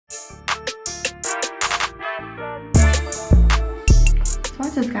So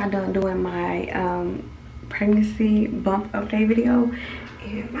I just got done doing my pregnancy bump update video,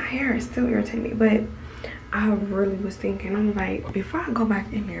 and my hair is still irritating me, but I really was thinking, I'm like, before I go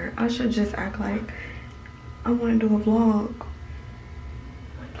back in there, I should just act like I want to do a vlog.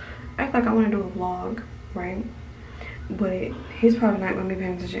 Act like I want to do a vlog, right? But he's probably not going to be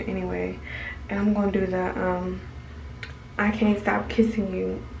paying attention anyway. And I'm going to do the I can't stop kissing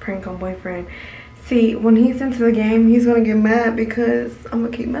you prank on boyfriend. See, when he's into the game, he's going to get mad because I'm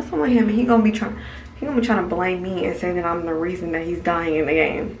going to keep messing with him, and he's going to be trying to blame me and say that I'm the reason that he's dying in the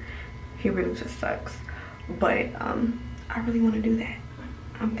game. He really just sucks. But I really want to do that.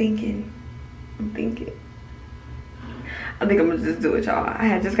 I'm thinking I'm gonna just do it, y'all. I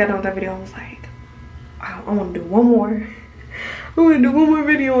had just got done with that video. I was like, I want to do one more. I want to do one more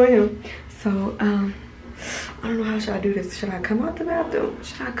video on him. So I don't know, how should I do this? Should I come out the bathroom?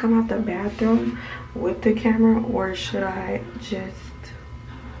 Should I come out the bathroom with the camera, or should I just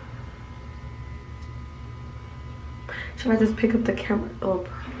pick up the camera up?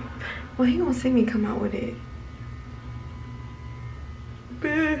 Well, he gonna see me come out with it.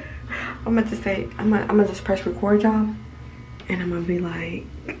 I'm gonna just say, I'm gonna just press record, y'all, and I'm gonna be like,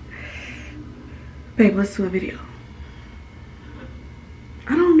 babe, let's do a video.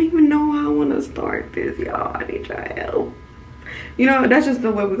 I don't even know how I want to start this, y'all. I need your help. You know, that's just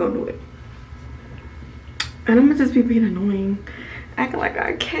the way we're gonna do it. And I'm gonna just be being annoying, acting like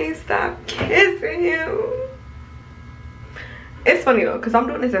I can't stop kissing you. It's funny though, because I'm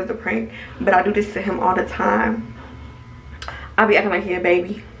doing this as a prank, but I do this to him all the time. I be acting like he a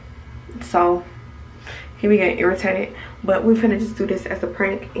baby, so he be getting irritated. But we finna just do this as a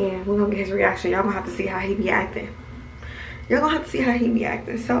prank, and we're gonna get his reaction. Y'all gonna have to see how he be acting. Y'all gonna have to see how he be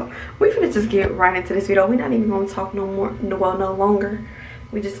acting. So we finna just get right into this video. We're not even gonna talk no longer.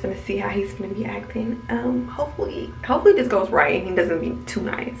 We just finna see how he's gonna be acting. Hopefully this goes right and he doesn't be too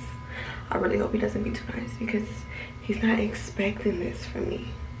nice. I really hope he doesn't be too nice, because he's not expecting this from me.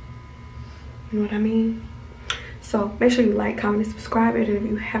 You know what I mean? So make sure you like, comment, and subscribe. And if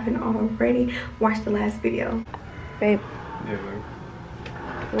you haven't already, watch the last video. Babe. Yeah, babe.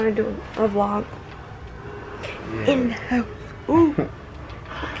 I want to do a vlog in the house. Ooh.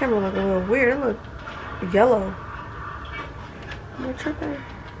 My camera look a little weird. It look yellow. Am I tripping?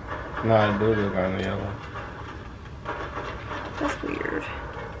 No, I do look kind of yellow. That's weird.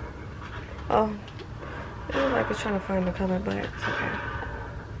 Oh. It looks like it's trying to find the color, but it's okay.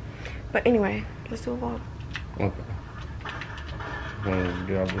 But anyway, let's do a vlog. Okay. Want to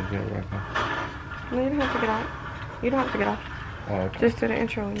get out this video right now? No, you don't have to get out. You don't have to get off. Oh, okay. Just do the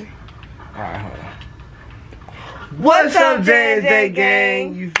intro with me. Alright, hold on. What's up, Janeah&Jayy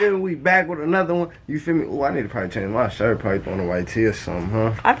Gang? You feel me? We back with another one. You feel me? Oh, I need to probably change my shirt. Probably throwing a white tee or something,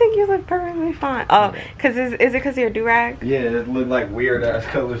 huh? I think you look perfectly fine. Oh, cause is it because of your do-rag? Yeah, it look like weird ass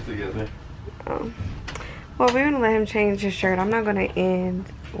colors together. Oh. Well, we're gonna let him change his shirt. I'm not gonna end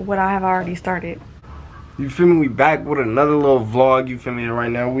what I have already started. You feel me? We back with another little vlog. You feel me?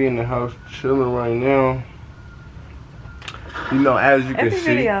 Right now, we in the house chilling right now. You know, as you can see.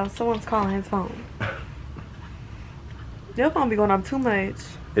 Every video, someone's calling his phone. Your phone be going up too much.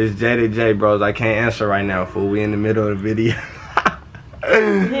 It's Janeah&Jayy, bros. I can't answer right now, fool. We in the middle of the video.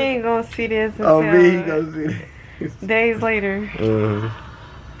 He ain't gonna see this until oh, me, he gonna see this days later.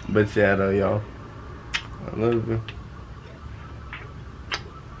 But yeah, though, y'all. I love you.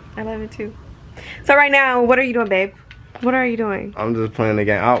 I love it too. So right now, what are you doing, babe? What are you doing? I'm just playing the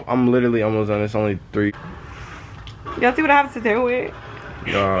game. I'm literally almost done. It's only 3. Y'all see what I have to do with?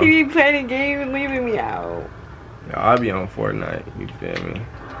 He be playing the game and leaving me out. I'll be on Fortnite. You feel me?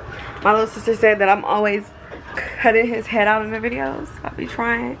 My little sister said that I'm always cutting his head out in the videos. I'll be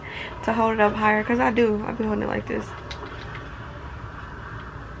trying to hold it up higher, because I do. I'll be holding it like this.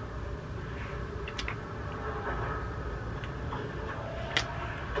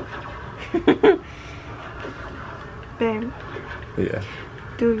 Babe. Yeah.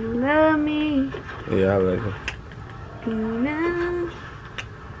 Do you love me? Yeah, I love you. No.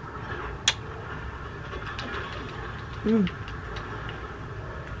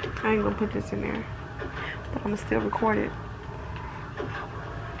 I ain't gonna put this in there, but I'm gonna still record it.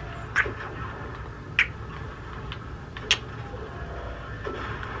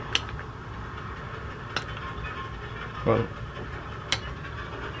 Well.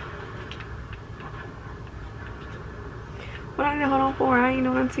 What I need to hold on for? I ain't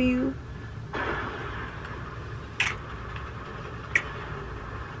doing it to you.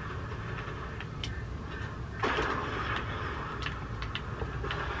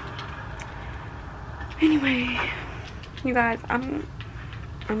 Anyway, you guys, I'm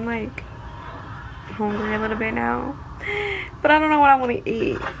like hungry a little bit now, But I don't know what I want to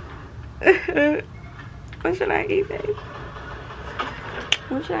eat. What should I eat, babe?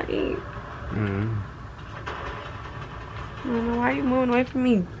 What should I eat? I don't know. Why are you moving away from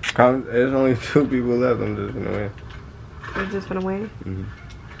me? There's only 2 people left. I'm just gonna win. You're just gonna win?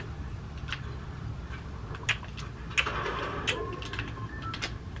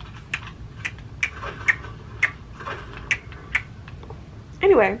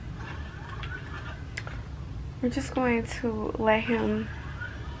 Anyway, we're just going to let him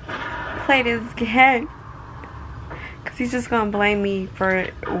play this game. Because he's just going to blame me for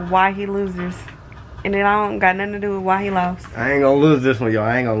why he loses. And it don't got nothing to do with why he lost. I ain't gonna lose this one, y'all.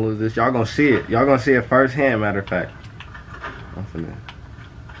 I ain't gonna lose this. Y'all gonna see it. Y'all gonna see it firsthand, matter of fact. What's in there?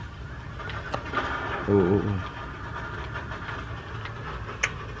 Ooh.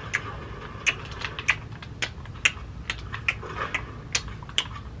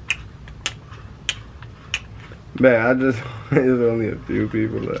 Man, there's only a few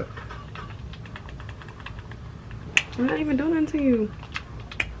people left. I'm not even doing nothing to you.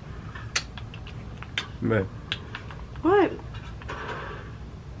 Man. What?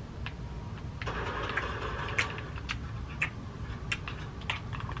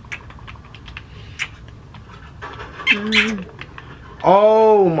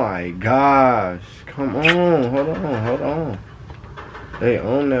 Oh my gosh. Come on. Hold on. They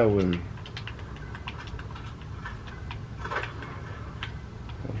on that with me.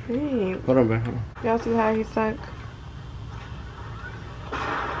 Hey. Hold on, man. Hold on. Y'all see how he suck?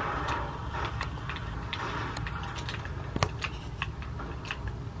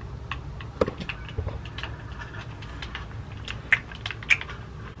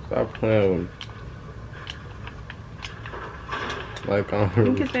 Stop playing with me. Like, I'm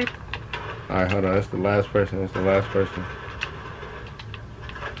really... Alright, hold on. That's the last person.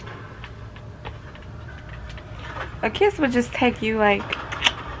 A kiss would just take you, like,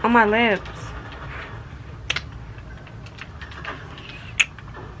 on my lips.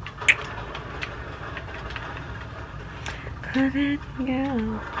 Couldn't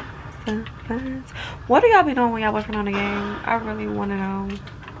go so fast. What do y'all be doing when y'all boyfriend on the game? I really want to know.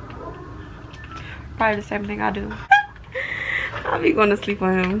 Probably the same thing I do. I'll be going to sleep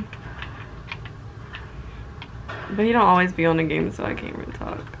with him. But he don't always be on the game, so I can't really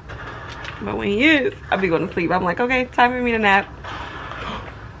talk. But when he is, I'll be going to sleep. I'm like, okay, time for me to nap.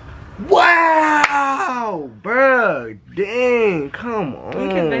 Wow! Bruh, dang, come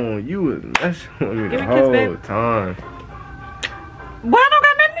on. You was messing with me the whole time. But I don't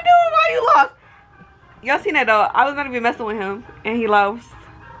got nothing to do with why you lost. Y'all seen that though. I was not even messing with him, and he lost.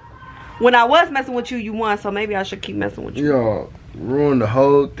 When I was messing with you, you won, so maybe I should keep messing with you. Y'all ruined the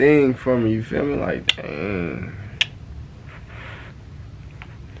whole thing for me, you feel me? Like, dang.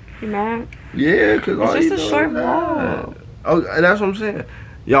 You mad? Yeah, because it's just a short vlog. Oh, that's what I'm saying.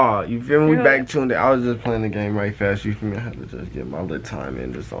 Y'all, you feel me? We back tuned in. I was just playing the game right fast. You feel me? I had to just get my little time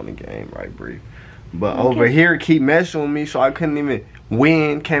in just on the game right brief. But over here, keep messing with me, so I couldn't even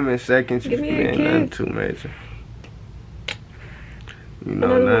win. Came in seconds. You feel me? Ain't nothing too major. You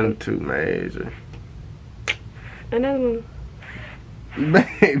know, nothing too major. Another one.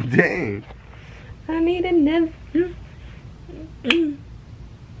 Babe, dang. I need another.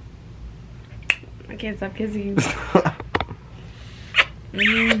 I can't stop kissing you.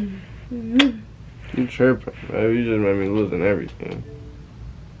 You tripping, baby. You just made me losing everything.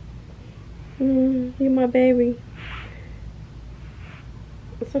 You my baby.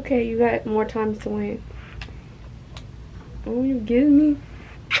 It's okay. You got more times to win. Oh, you kidding me?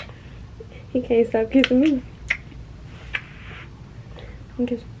 He can't stop kissing me. I'm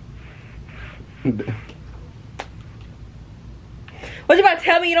kissing. What you about to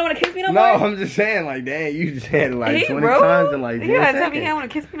tell me? You don't want to kiss me no more? No, I'm just saying, like, dang, you just had it like 20 times in like 10 seconds. You about to tell me you don't want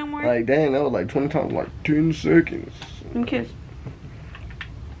to kiss me no more? Like, dang, that was like 20 times in like 10 seconds. I'm kissed.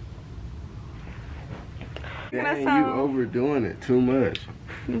 Dang, you overdoing it too much.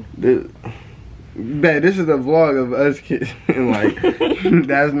 This is a vlog of us kissing. Like,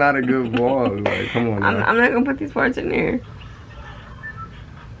 that's not a good vlog. Like, come on now. I'm not going to put these parts in there.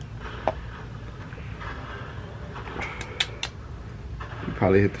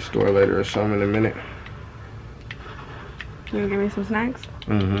 Probably hit the store later or something in a minute. You gonna give me some snacks?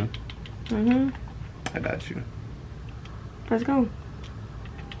 I got you. Let's go.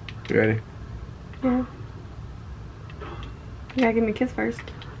 You ready? Yeah. You gotta give me a kiss first.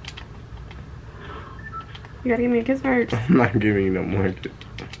 You gotta give me a kiss first. I'm not giving you no more kiss.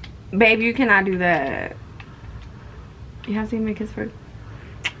 Babe, you cannot do that. You have to give me a kiss first.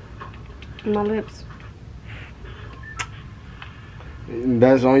 On my lips.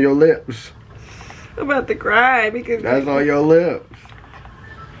 That's on your lips. I'm about to cry because That's on your lips.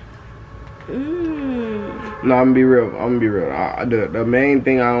 No, I'm gonna be real. The main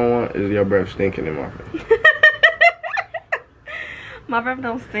thing I don't want is your breath stinking in my face. My breath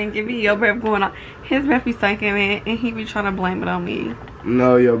don't stink. It be your breath going on. His breath be stinking, man, and he be trying to blame it on me.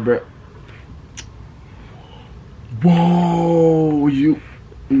 No, your breath. Whoa, you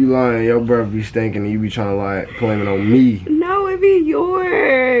lying. Your breath be stinking and you be trying to lie, blame it on me. No, it be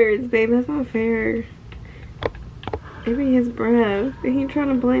yours, babe. That's not fair. It be his breath, and he trying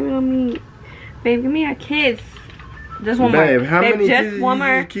to blame it on me. Babe, give me a kiss. Just one more. Babe, how many just kisses one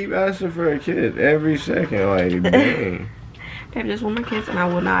more. you keep asking for a kiss every second? Like, dang. Babe, just one more kiss, and I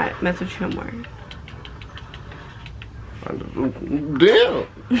will not mess with you no more. Damn.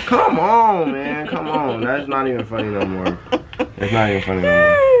 Come on, man. Come on. That's not even funny no more. It's not even funny no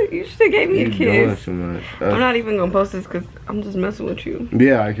more. You should have gave me a kiss. Doing too much. I'm not even gonna post this because I'm just messing with you.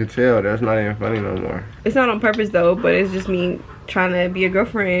 Yeah, I could tell. That's not even funny no more. It's not on purpose though, but it's just me trying to be a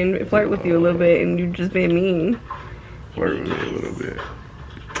girlfriend and flirt with you a little bit, and you just being mean. Flirt with me a little bit.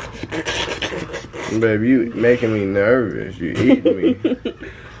 Baby, you making me nervous. You eating me.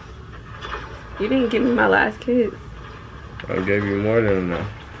 You didn't give me my last kiss. I gave you more than enough.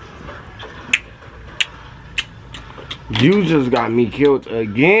 You just got me killed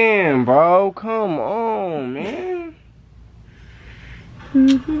again, bro. Come on, man.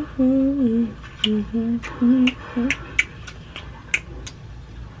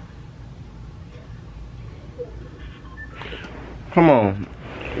 Come on.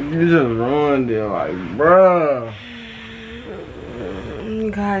 You just ruined it, like, bruh.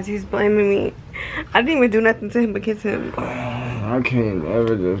 Guys, he's blaming me. I didn't even do nothing to him but kiss him. I can't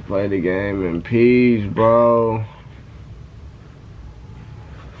ever just play the game in peace, bro.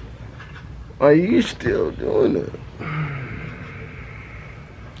 Are you still doing it?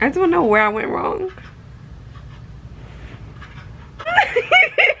 I just want to know where I went wrong.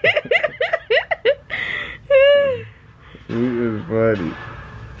 You is funny.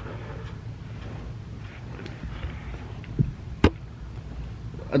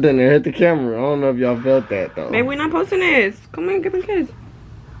 I didn't hit the camera. I don't know if y'all felt that though. Maybe we're not posting this. Come on, give me a kiss.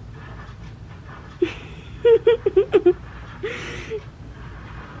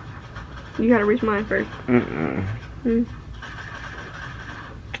 You gotta reach mine first.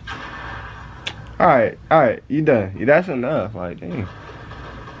 Alright, you done. That's enough. Like, dang.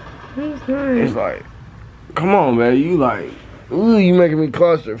 It's like, come on, man. You like, ooh, you making me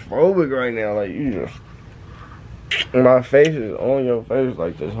claustrophobic right now. Like, you just, my face is on your face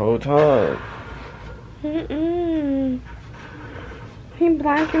like this whole time. He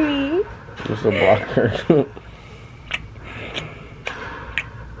blocking me. Just a blocker.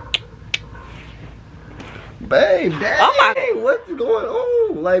 Babe, dang, what's going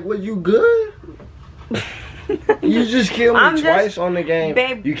on? Like, was you good? You just killed me twice on the game.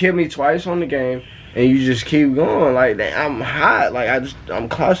 Babe. You killed me twice on the game, and you just keep going. Like, I'm hot. Like, I'm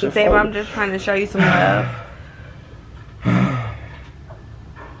claustrophobic. Babe, I'm just trying to show you some love.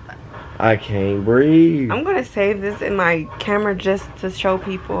 I can't breathe. I'm gonna save this in my camera just to show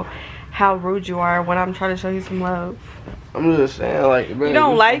people how rude you are when I'm trying to show you some love. I'm just saying, like, man, you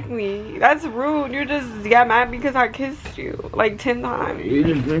don't like me. That's rude. You just got mad because I kissed you like 10 times. You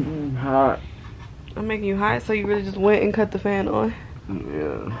just make me hot. I'm making you hot, so you really just went and cut the fan on.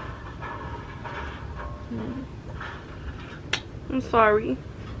 Yeah. I'm sorry.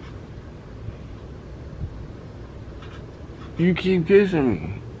 You keep kissing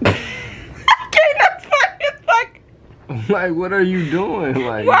me. Okay, that's funny as fuck. Like, what are you doing?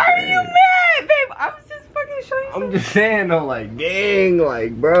 Like, why are you mad, babe? I was just fucking showing you. I'm just saying though, like, dang,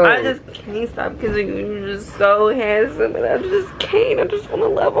 like, bro. I just can't stop because you're just so handsome, and I just can't. I just want to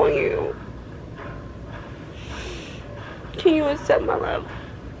love on you. Can you accept my love?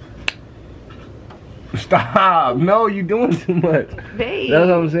 Stop. No, you doing too much. Babe. That's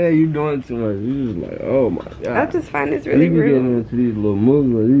what I'm saying. You doing too much. You just like, oh my god. I just find this really rude. You getting into these little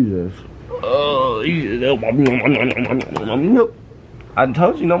moves where you just, oh, you just, I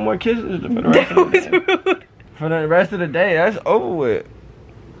told you no more kisses for the rest of the day. Rude. For the rest of the day, that's over with.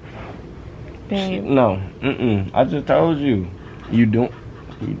 Babe. No, I just told you. You doing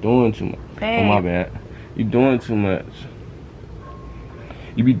too much. Babe. Oh my bad. You doing too much.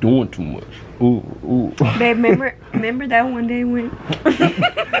 You be doing too much. Ooh. Babe, remember that one day when...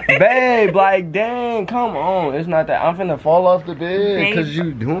 Babe, like, dang, come on. It's not that. I'm finna fall off the bed because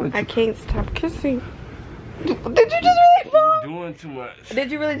you doing too much. I can't stop kissing. Did you just really fall? You doing too much. Did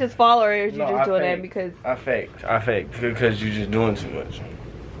you really just fall, or did you just doing that because... I faked because you just doing too much.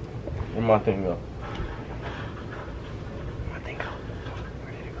 Where my thing go?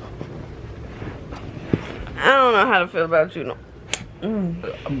 I don't know how to feel about you. No.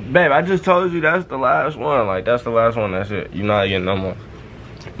 Babe, I just told you that's the last one. Like, that's the last one. That's it. You're not getting no more.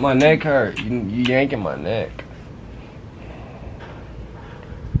 My neck hurt. You yanking my neck.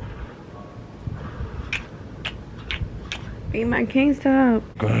 Be my king stop.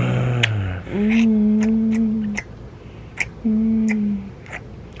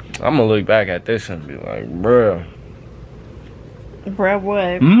 I'm gonna look back at this and be like, bruh. Bruh,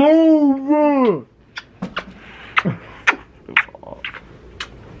 what? Move!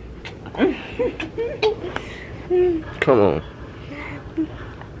 Come on.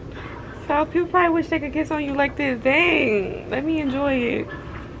 So people probably wish they could kiss on you like this. Dang, let me enjoy it.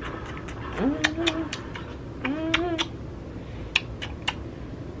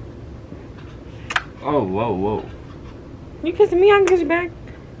 Oh, whoa, whoa. You kissing me, I can kiss you back.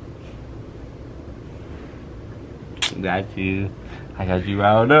 Got you. I got you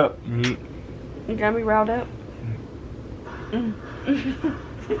riled up. You got me riled up.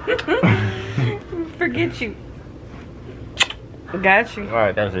 Forget you. Got you.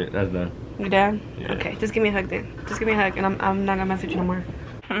 Alright, that's it. That's done. You done? Yeah. Okay, just give me a hug then. Just give me a hug and I'm not gonna mess with you no more.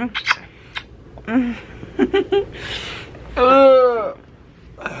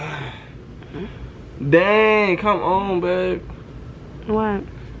 Dang, come on, babe. What?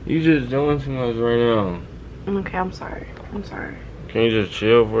 You just doing too much right now. Okay, I'm sorry. I'm sorry. Can you just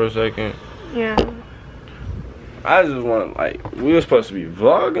chill for a second? Yeah. I just want, like, we were supposed to be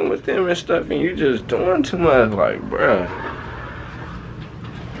vlogging with them and stuff, and you just doing too much, like, bruh.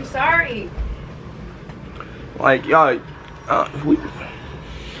 I'm sorry. Like, y'all, I'm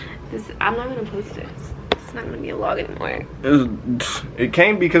not gonna post this. It's not gonna be a vlog anymore. it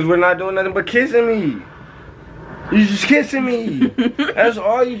can't be because we're not doing nothing but kissing me. You just kissing me. That's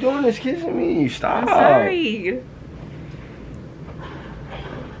all you doing is kissing me. Stop. I'm sorry.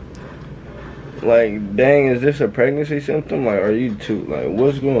 Like, dang, is this a pregnancy symptom? Like, are you too, like,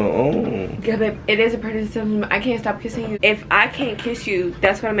 what's going on? Yeah, babe, it is a pregnancy symptom. I can't stop kissing you. If I can't kiss you,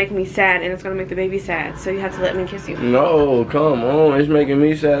 that's gonna make me sad and it's gonna make the baby sad. So you have to let me kiss you. No, come on. It's making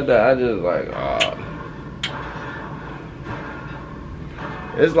me sad that I just, like,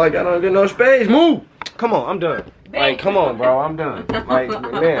 it's like I don't get no space. Move! Come on, I'm done. Like, come on, bro, I'm done. Like,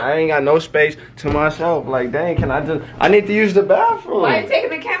 man, I ain't got no space to myself. Like, dang, I need to use the bathroom. Why are you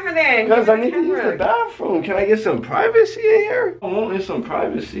taking the camera then? Because I need to use the bathroom. Can I get some privacy in here? I want some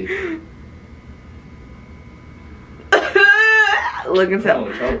privacy. Look and tell.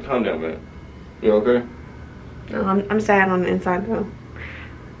 Calm down, man. You okay? No, I'm sad on the inside though.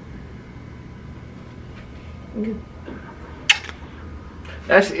 Okay.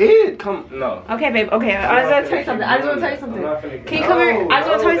 That's it. No. Okay, babe. Okay, I just want to tell you something. I just want to tell you something. Can you come here? I just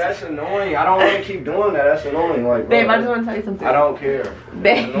want to tell you that's annoying. I don't want to keep doing that. That's annoying. Like, bro, babe, I just want to tell you something. I don't care.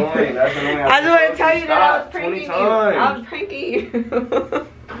 Babe. That's annoying. That's annoying. I just want to tell you that I was pranking you. 20 times. I was pranking you.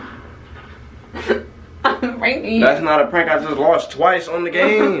 I'm pranking you. That's not a prank. I just lost twice on the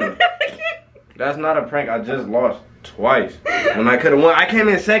game. That's not a prank. I just lost twice. When I could have won, I came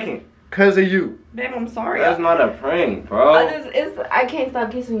in second because of you. Babe, I'm sorry. That's not a prank, bro. I can't stop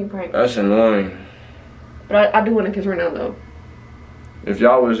kissing you, prank. That's annoying. But I do want to kiss right now, though. If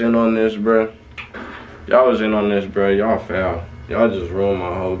y'all was in on this, bro, y'all foul. Y'all just ruined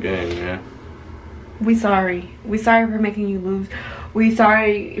my whole game, man. We sorry. We sorry for making you lose. We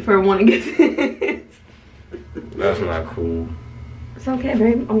sorry for wanting to get this. That's not cool. It's okay,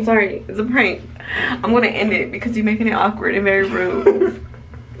 babe. I'm sorry. It's a prank. I'm going to end it because you're making it awkward and very rude.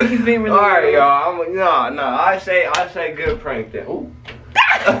 He's being really alright, y'all. No. I say good prank then. Ooh.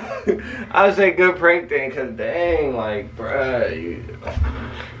 I say good prank then, cause dang, like, bruh,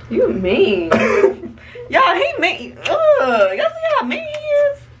 you mean? Y'all, he mean. Ugh, y'all see how mean he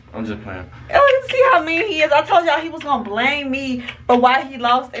is? I'm just playing. Y'all see how mean he is? I told y'all he was gonna blame me for why he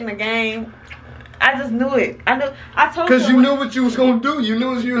lost in the game. I just knew it. I told you. Because you knew what you was going to do. You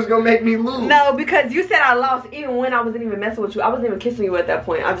knew you was going to make me lose. No, because you said I lost even when I wasn't even messing with you. I wasn't even kissing you at that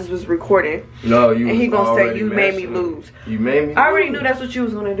point. I just was recording. No, you. And he going to say you made me lose. You made me I already knew that's what you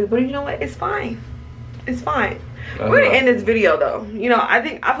was going to do. But you know what? It's fine. It's fine. We're going to end this video, though. You know, I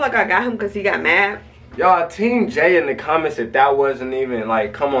feel like I got him because he got mad. Y'all, Team Jay in the comments, if that wasn't even,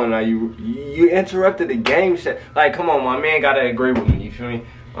 like, come on now. You interrupted the game shit. Like, come on, my man got to agree with me. You feel me?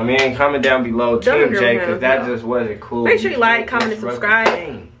 I mean, comment down below, Team Jay, because that just wasn't cool. Make sure you like, comment, and subscribe.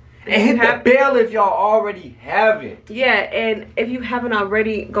 And hit the bell if y'all already haven't. Yeah, and if you haven't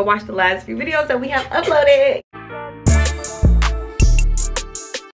already, go watch the last few videos that we have uploaded.